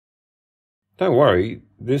Don't worry,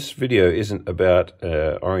 this video isn't about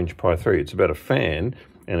Orange Pi 3. It's about a fan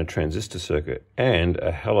and a transistor circuit and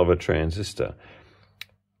a hell of a transistor.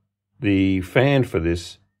 The fan for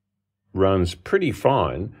this runs pretty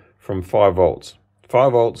fine from 5 volts.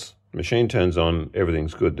 5 volts, machine turns on,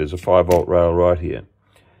 everything's good. There's a 5 volt rail right here.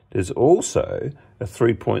 There's also a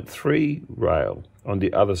 3.3 rail on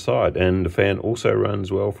the other side, and the fan also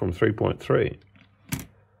runs well from 3.3.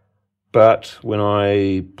 But when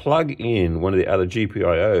I plug in one of the other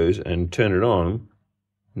GPIOs and turn it on,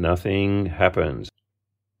 nothing happens.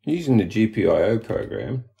 Using the GPIO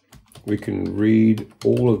program, we can read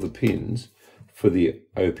all of the pins for the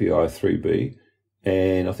OPI3B,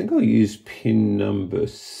 and I think I'll use pin number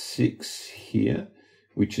 6 here,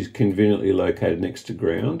 which is conveniently located next to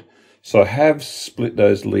ground. So I have split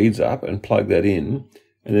those leads up and plugged that in,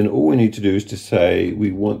 and then all we need to do is to say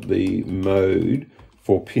we want the mode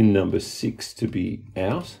for pin number 6 to be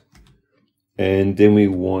out, and then we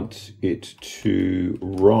want it to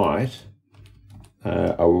write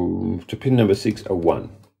to pin number 6 a 1.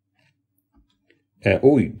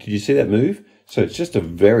 Oh, did you see that move? So it's just a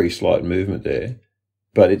very slight movement there,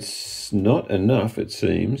 but it's not enough, it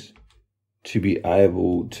seems, to be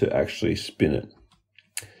able to actually spin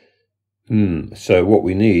it. So what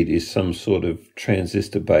we need is some sort of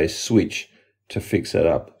transistor-based switch to fix that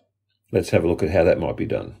up. Let's have a look at how that might be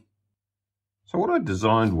done. So what I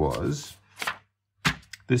designed was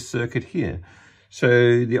this circuit here.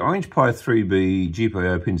 So the Orange Pi 3B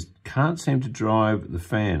GPIO pins can't seem to drive the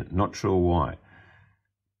fan, not sure why.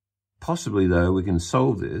 Possibly though, we can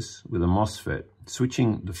solve this with a MOSFET,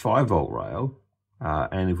 switching the 5 volt rail,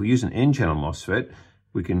 and if we use an N-channel MOSFET,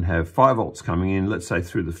 we can have 5 volts coming in, let's say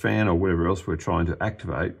through the fan or whatever else we're trying to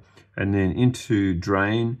activate, and then into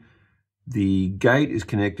drain. The gate is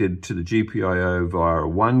connected to the GPIO via a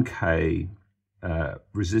 1K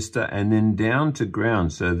resistor and then down to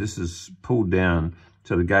ground. So this is pulled down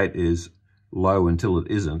so the gate is low until it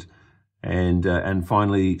isn't, and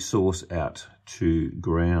finally source out to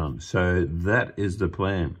ground. So that is the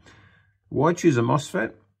plan. Why choose a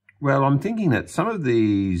MOSFET? Well, I'm thinking that some of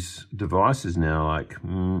these devices now, like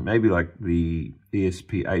maybe like the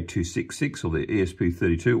ESP8266 or the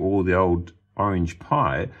ESP32 or the old Orange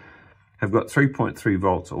Pi, have got 3.3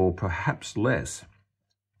 volts or perhaps less.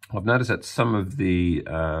 I've noticed that some of the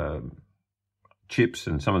chips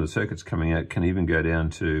and some of the circuits coming out can even go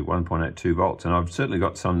down to 1.82 volts, and I've certainly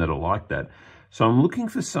got some that are like that. So I'm looking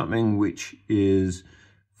for something which is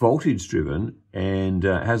voltage driven and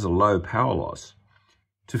has a low power loss.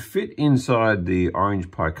 To fit inside the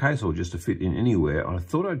Orange Pi case, or just to fit in anywhere, I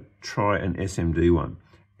thought I'd try an SMD one.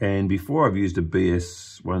 And before I've used a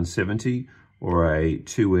BS170 or a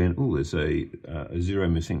 2N, oh, there's a 0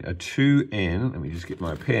 missing, a 2N, let me just get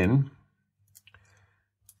my pen,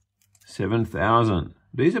 7000.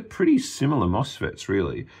 These are pretty similar MOSFETs,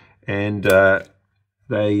 really, and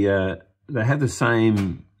they have the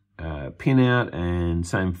same pin out and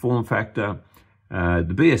same form factor.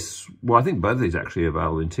 The BS, well, I think both of these are actually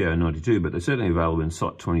available in TO92, but they're certainly available in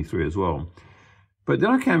SOT23 as well. But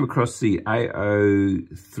then I came across the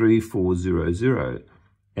AO3400,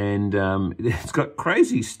 and it's got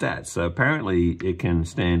crazy stats. So apparently it can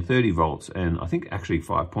stand 30 volts and I think actually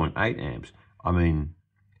 5.8 amps. I mean,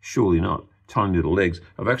 surely not. Tiny little legs.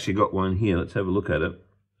 I've actually got one here. Let's have a look at it.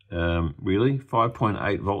 Really?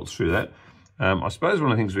 5.8 volts through that. I suppose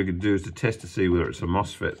one of the things we could do is to test to see whether it's a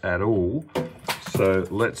MOSFET at all. So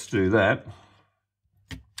let's do that.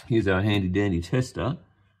 Here's our handy dandy tester.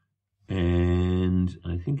 And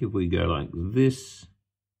I think if we go like this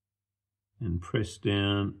and press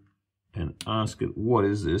down and ask it, what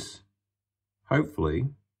is this? Hopefully,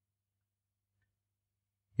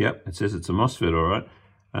 yep, it says it's a MOSFET, all right.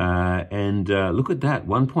 And look at that,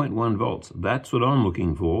 1.1 volts. That's what I'm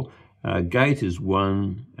looking for. Gate is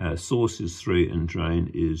 1, source is 3, and drain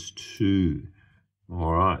is 2.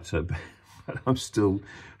 All right, so but I'm still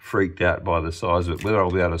freaked out by the size of it. Whether I'll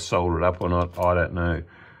be able to solder it up or not, I don't know.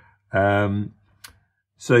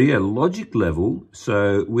 So yeah, logic level.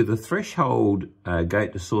 So with a threshold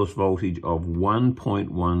gate to source voltage of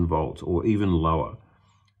 1.1 volts or even lower.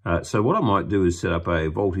 So what I might do is set up a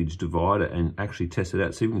voltage divider and actually test it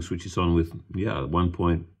out. See if we can switch this on with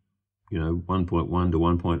 1.1 to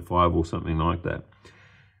 1.5 or something like that.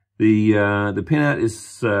 The pinout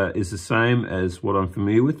is the same as what I'm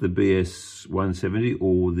familiar with, the BS170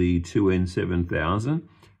 or the 2N7000,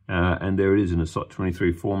 and there it is in a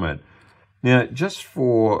SOT23 format. Now, just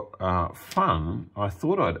for fun, I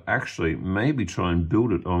thought I'd actually maybe try and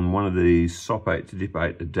build it on one of these SOP8 to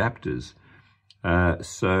DIP8 adapters.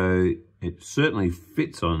 So it certainly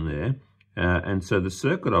fits on there. And so the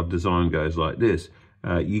circuit I've designed goes like this.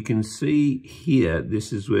 You can see here,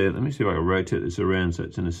 this is where, let me see if I can rotate this around so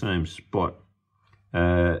it's in the same spot.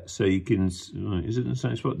 So you can, is it in the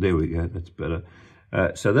same spot? There we go, that's better.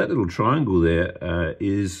 So that little triangle there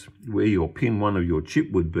is where your pin 1 of your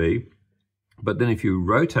chip would be. But then if you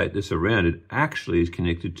rotate this around, it actually is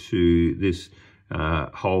connected to this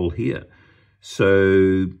hole here.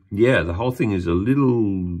 So yeah, the whole thing is a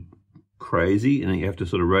little crazy and you have to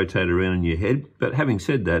sort of rotate around in your head. But having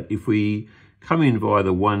said that, if we come in via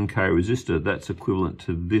the 1K resistor, that's equivalent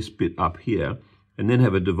to this bit up here, and then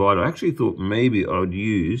have a divider. I actually thought maybe I'd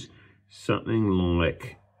use something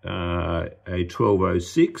like a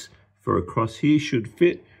 1206 for across here should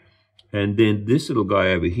fit. And then this little guy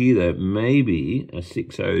over here, that maybe a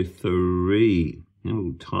 603, a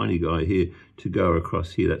little tiny guy here to go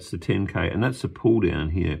across here. That's the 10K, and that's the pull down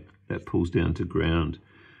here. That pulls down to ground.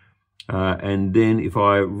 And then if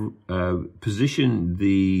I position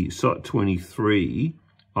the SOT23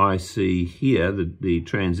 IC here, the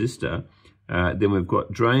transistor, then we've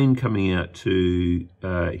got drain coming out to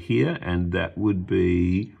here, and that would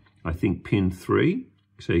be, I think, pin 3.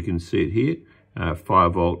 So you can see it here.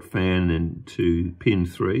 5-volt fan and to pin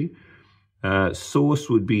 3. Source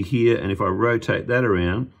would be here, and if I rotate that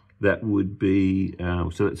around, that would be, so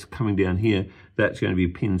that's coming down here, that's going to be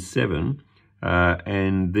pin 7.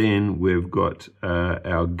 And then we've got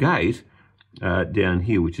our gate down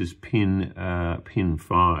here, which is pin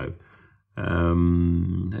 5.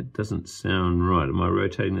 That doesn't sound right. Am I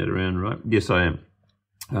rotating that around right? Yes, I am.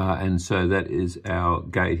 And so that is our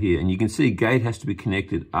gate here. And you can see gate has to be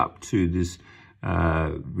connected up to this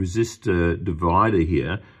resistor divider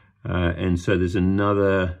here, and so there's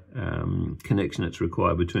another connection that's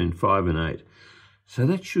required between 5 and 8. So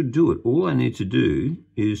that should do it. All I need to do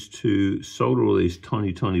is to solder all these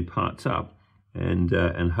tiny parts up, and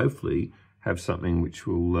hopefully have something which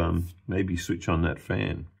will maybe switch on that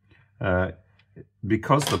fan.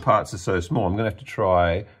 Because the parts are so small, I'm going to have to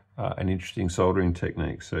try an interesting soldering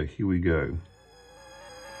technique. So here we go.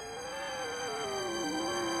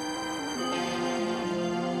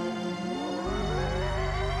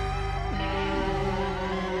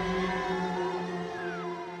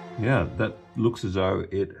 Yeah, that looks as though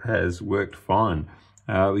it has worked fine.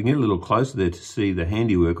 We can get a little closer there to see the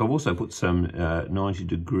handiwork. I've also put some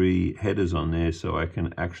 90-degree headers on there so I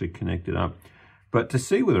can actually connect it up. But to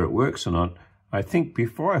see whether it works or not, I think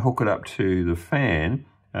before I hook it up to the fan,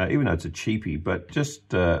 even though it's a cheapie, but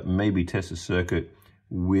just maybe test the circuit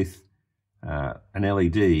with an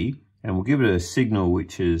LED, and we'll give it a signal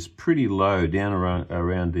which is pretty low down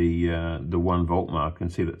around the 1 volt mark,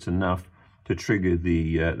 and see if it's enough to trigger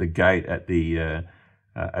the gate at the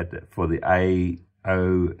for the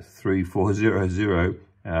AO3400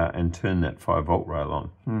 and turn that 5 volt rail on.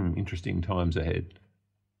 Interesting times ahead.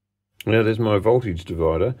 Now there's my voltage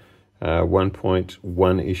divider,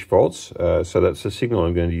 1.1-ish volts. So that's the signal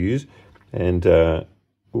I'm going to use, and we'll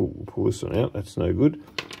pull this one out. That's no good,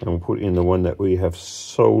 and we'll put in the one that we have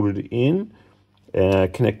soldered in.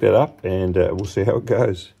 Connect that up, and we'll see how it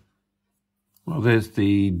goes. Well, there's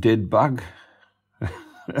the dead bug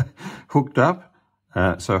hooked up,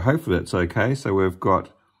 so hopefully that's okay. So we've got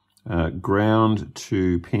ground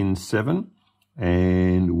to pin 7,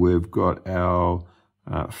 and we've got our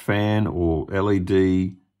fan or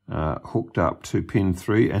LED hooked up to pin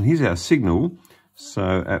 3, and here's our signal.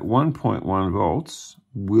 So at 1.1 volts,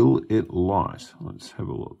 will it light? Let's have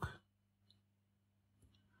a look.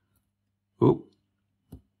 Oh.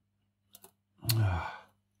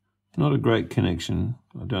 Not a great connection.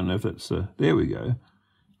 I don't know if that's there we go.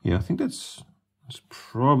 Yeah, I think that's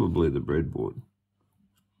probably the breadboard.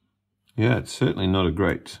 Yeah, it's certainly not a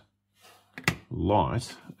great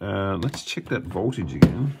light. Let's check that voltage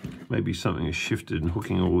again. Maybe something has shifted and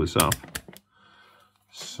hooking all this up.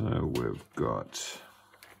 So we've got,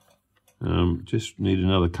 just need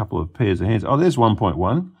another couple of pairs of hands. Oh, there's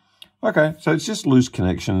 1.1. Okay, so it's just loose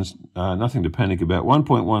connections, nothing to panic about.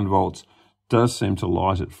 1.1 volts does seem to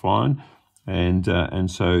light it fine, and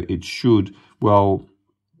so it should, well,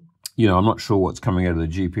 you know, I'm not sure what's coming out of the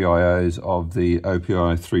GPIOs of the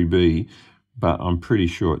OPI 3B, but I'm pretty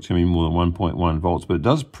sure it's going to be more than 1.1 volts. But it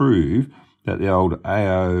does prove that the old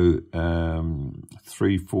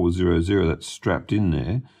AO3400 that's strapped in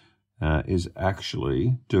there is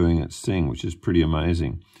actually doing its thing, which is pretty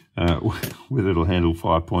amazing. Whether it'll handle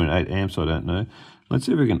 5.8 amps, I don't know. Let's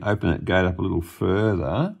see if we can open that gate up a little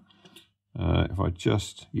further. If I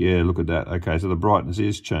just, yeah, look at that. Okay, so the brightness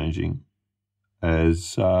is changing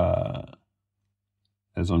as I'm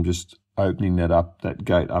just opening that up, that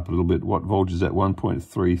gate up a little bit. What voltage is that?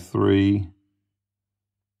 1.33.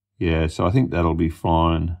 Yeah, so I think that'll be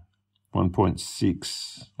fine.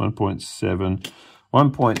 1.6, 1.7,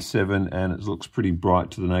 1.7, and it looks pretty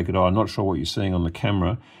bright to the naked eye. I'm not sure what you're seeing on the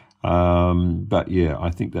camera, but yeah,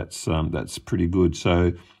 I think that's pretty good.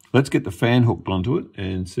 So let's get the fan hooked onto it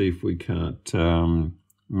and see if we can't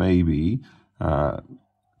maybe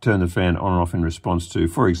turn the fan on and off in response to,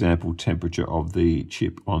 for example, temperature of the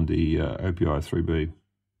chip on the OPI3B.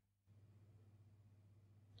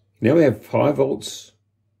 Now we have 5 volts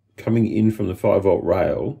coming in from the 5-volt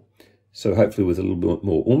rail, so hopefully with a little bit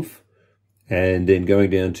more oomph, and then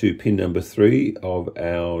going down to pin number 3 of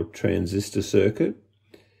our transistor circuit.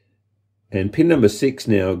 And pin number 6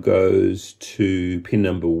 now goes to pin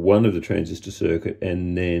number 1 of the transistor circuit,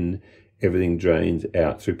 and then everything drains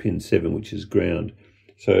out through pin 7, which is ground.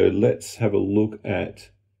 So let's have a look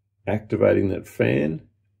at activating that fan.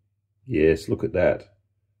 Yes, look at that.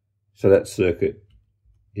 So that circuit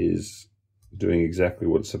is doing exactly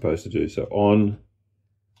what it's supposed to do. So on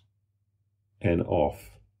and off.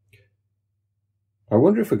 I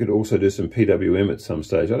wonder if we could also do some PWM at some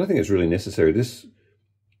stage. I don't think it's really necessary. This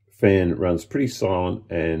fan runs pretty silent,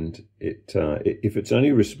 and if it's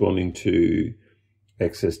only responding to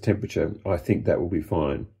excess temperature, I think that will be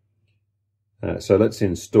fine. So let's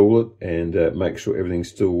install it and make sure everything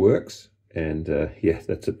still works. And yeah,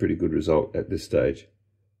 that's a pretty good result at this stage.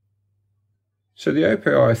 So the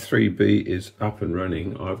OPI3B is up and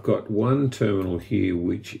running. I've got one terminal here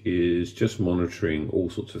which is just monitoring all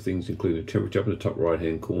sorts of things, including the temperature. Up in the top right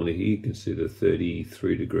hand corner here, you can see the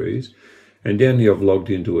 33 degrees. And down here I've logged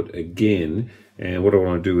into it again, and what I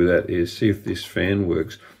want to do with that is see if this fan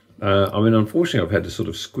works. I mean, unfortunately, I've had to sort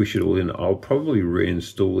of squish it all in. I'll probably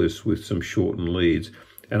reinstall this with some shortened leads.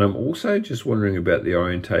 And I'm also just wondering about the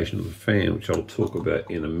orientation of the fan, which I'll talk about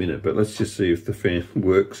in a minute. But let's just see if the fan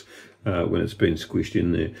works when it's been squished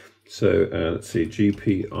in there. So let's see,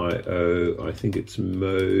 GPIO, I think its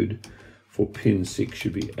mode for pin 6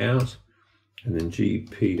 should be out. And then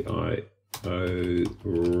GPIO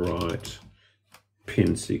right,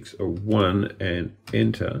 pin 6 a 1, and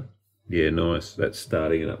enter. Yeah, nice. That's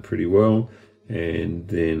starting it up pretty well. And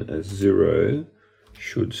then a 0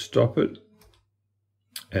 should stop it.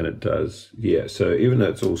 And it does. Yeah, so even though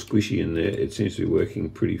it's all squishy in there, it seems to be working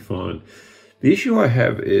pretty fine. The issue I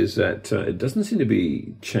have is that it doesn't seem to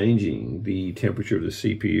be changing the temperature of the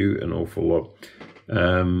CPU an awful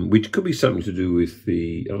lot, which could be something to do with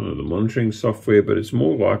the, I don't know, the monitoring software, but it's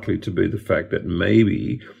more likely to be the fact that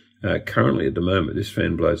maybe currently at the moment this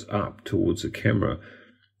fan blows up towards the camera.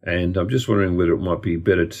 And I'm just wondering whether it might be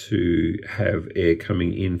better to have air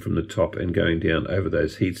coming in from the top and going down over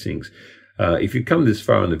those heat sinks. If you've come this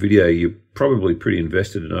far in the video, you're probably pretty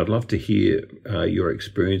invested, and I'd love to hear your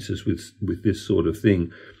experiences with this sort of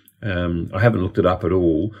thing. I haven't looked it up at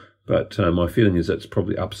all, but my feeling is that's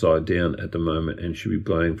probably upside down at the moment and should be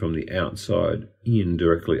blowing from the outside in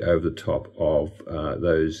directly over the top of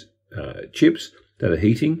those chips that are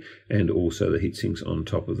heating, and also the heat sinks on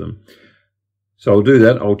top of them. So I'll do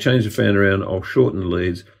that. I'll change the fan around. I'll shorten the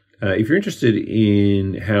leads. If you're interested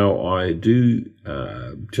in how I do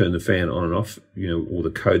turn the fan on and off, you know, or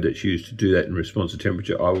the code that's used to do that in response to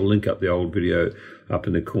temperature, I will link up the old video up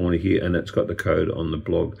in the corner here, and that's got the code on the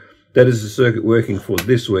blog. That is the circuit working for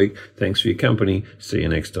this week. Thanks for your company. See you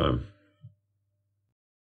next time.